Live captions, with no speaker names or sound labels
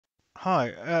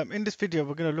Hi, in this video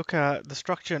we're going to look at the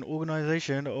structure and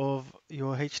organization of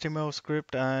your HTML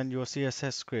script and your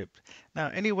CSS script. Now,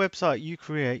 any website you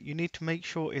create, you need to make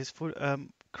sure it's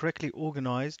correctly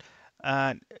organized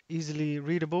and easily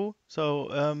readable.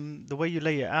 So the way you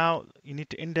lay it out, you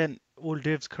need to indent all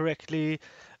divs correctly.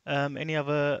 Any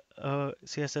other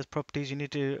CSS properties, you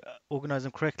need to organize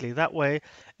them correctly. That way,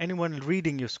 anyone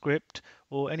reading your script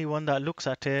or anyone that looks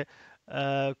at it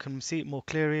can see it more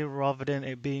clearly rather than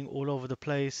it being all over the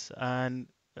place and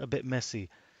a bit messy.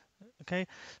 Okay,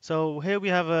 so here we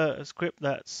have a script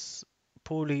that's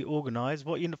poorly organized.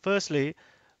 Firstly,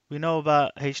 we know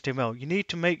about HTML. You need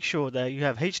to make sure that you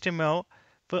have HTML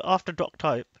for after doc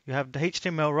type. You have the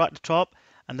HTML right at the top,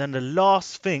 and then the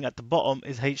last thing at the bottom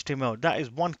is HTML. That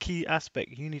is one key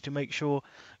aspect you need to make sure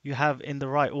you have in the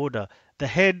right order. The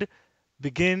head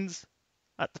begins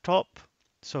at the top.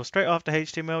 So straight after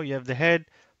HTML, you have the head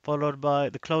followed by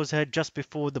the close head just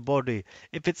before the body.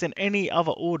 If it's in any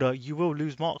other order, you will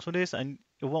lose marks for this and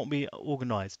it won't be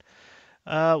organized.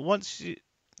 So once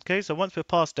we're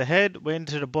past the head, we're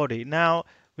into the body. Now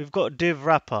we've got div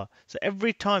wrapper. So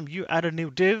every time you add a new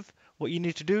div, what you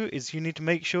need to do is you need to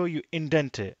make sure you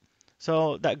indent it.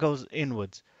 So that goes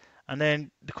inwards. And then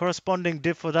the corresponding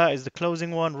div for that is the closing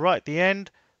one right at the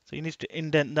end. So you need to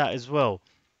indent that as well.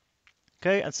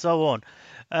 Okay, and so on.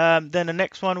 Then the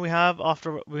next one we have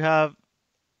after we have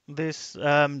this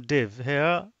div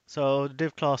here. So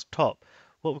div class top.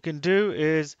 What we can do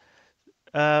is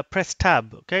press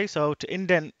tab. Okay, so to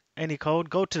indent any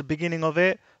code, go to the beginning of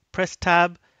it, press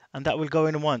tab, and that will go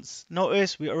in once.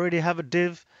 Notice we already have a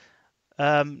div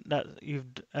that you've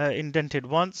indented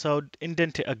once, so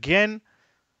indent it again,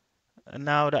 and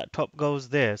now that top goes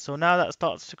there. So now that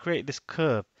starts to create this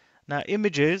curve. Now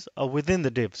images are within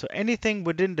the div, so anything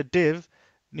within the div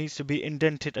needs to be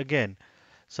indented again.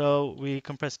 So we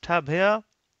can press tab here.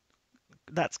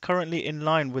 That's currently in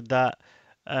line with that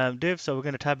div, so we're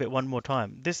going to tab it one more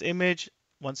time. This image,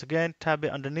 once again, tab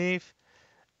it underneath.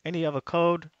 Any other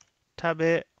code, tab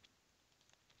it.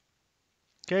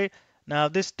 Okay, now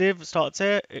this div starts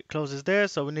here, it closes there,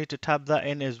 so we need to tab that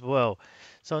in as well.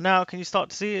 So now can you start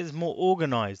to see it's more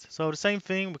organized. So the same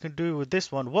thing we can do with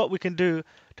this one. What we can do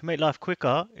to make life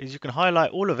quicker is you can highlight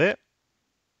all of it,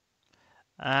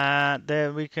 and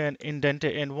then we can indent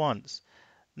it in once.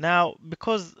 Now,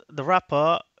 because the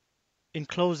wrapper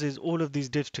encloses all of these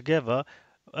divs together,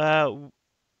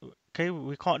 okay,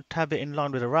 we can't tab it in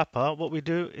line with the wrapper. What we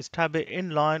do is tab it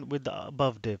in line with the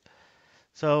above div.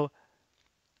 So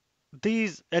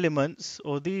these elements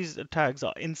or these tags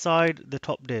are inside the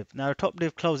top div. Now the top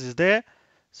div closes there,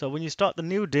 so when you start the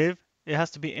new div, it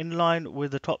has to be in line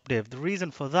with the top div. The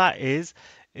reason for that is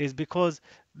because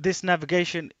this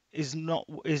navigation is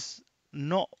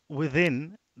not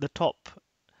within the top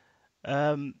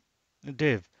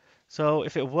div. So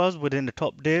if it was within the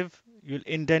top div, you'll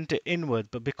indent it inward,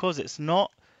 but because it's not,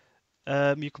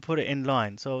 you can put it in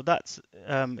line. So that's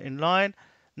in line.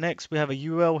 Next we have a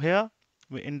UL here.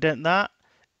 We indent that.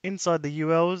 Inside the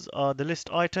ULs are the list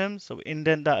items, so we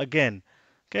indent that again.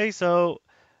 Okay, so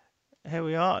here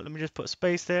we are. Let me just put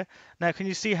space there. Now can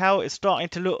you see how it's starting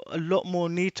to look a lot more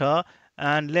neater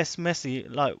and less messy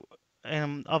like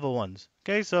other ones?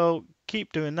 Okay, so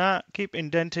keep doing that. Keep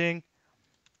indenting.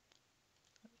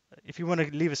 If you want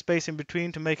to leave a space in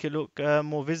between to make it look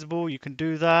more visible, you can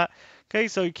do that. Okay,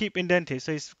 so you keep indenting.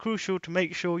 So it's crucial to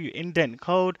make sure you indent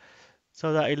code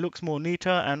so that it looks more neater,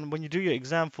 and when you do your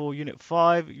exam for Unit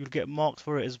 5, you'll get marks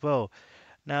for it as well.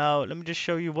 Now, let me just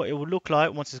show you what it will look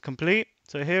like once it's complete.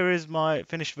 So here is my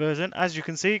finished version. As you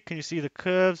can you see the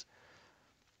curves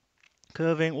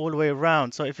curving all the way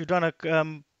around. So if you've done a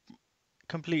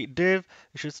complete div,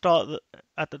 you should start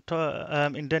at the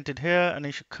top, indented here, and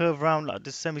it should curve around like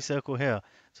this semicircle here.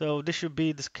 So this should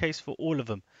be the case for all of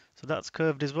them. So that's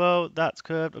curved as well, that's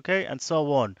curved, okay, and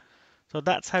so on. So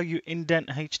that's how you indent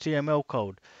HTML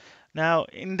code. Now,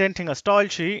 indenting a style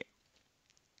sheet,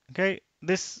 okay,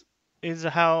 this is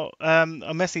how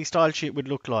a messy style sheet would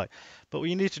look like. But what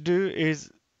you need to do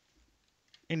is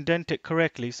indent it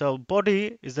correctly. So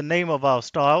body is the name of our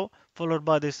style, followed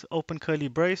by this open curly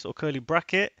brace or curly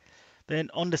bracket. Then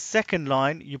on the second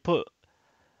line, you put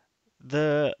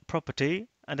the property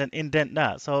and then indent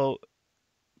that. So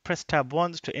press tab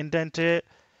once to indent it.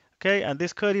 Okay, and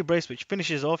this curly brace which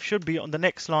finishes off should be on the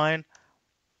next line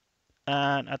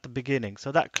and at the beginning.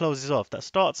 So that closes off. That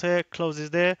starts here,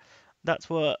 closes there. That's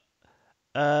what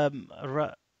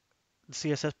the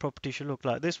CSS property should look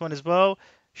like. This one as well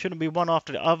shouldn't be one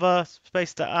after the other.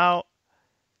 Space that out.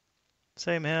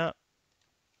 Same here.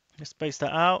 Just space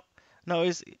that out.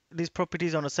 Notice these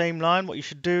properties on the same line. What you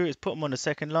should do is put them on the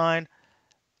second line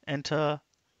enter,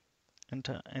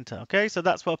 enter, enter. Okay, so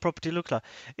that's what a property looks like.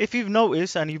 If you've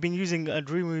noticed and you've been using a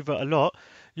Dreamweaver a lot,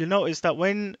 you'll notice that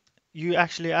when you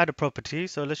actually add a property,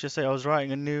 so let's just say I was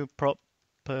writing a new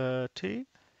property.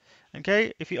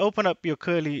 Okay, if you open up your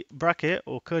curly bracket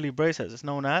or curly brace as it's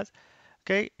known as,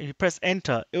 okay, if you press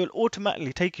enter, it will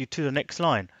automatically take you to the next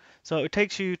line. So it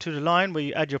takes you to the line where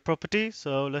you add your property.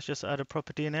 So let's just add a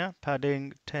property in here,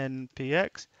 padding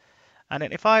 10px. And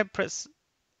then if I press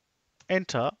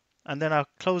enter and then I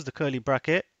close the curly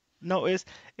bracket, notice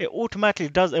it automatically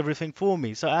does everything for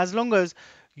me. So as long as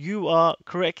you are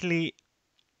correctly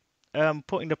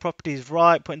putting the properties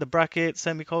right, putting the brackets,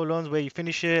 semicolons where you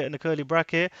finish it and the curly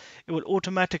bracket, it will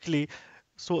automatically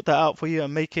sort that out for you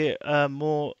and make it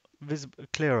more visible,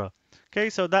 clearer. Okay,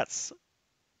 so that's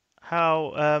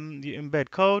how you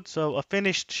embed code. So a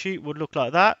finished sheet would look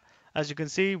like that. As you can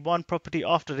see, one property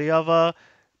after the other,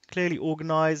 clearly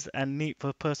organized and neat for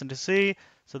a person to see.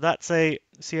 So that's a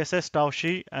CSS style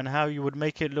sheet and how you would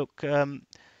make it look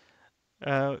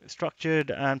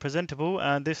structured and presentable.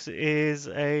 And this is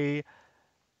a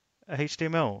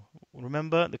HTML.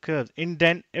 Remember the curves.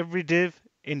 Indent every div,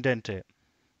 indent it.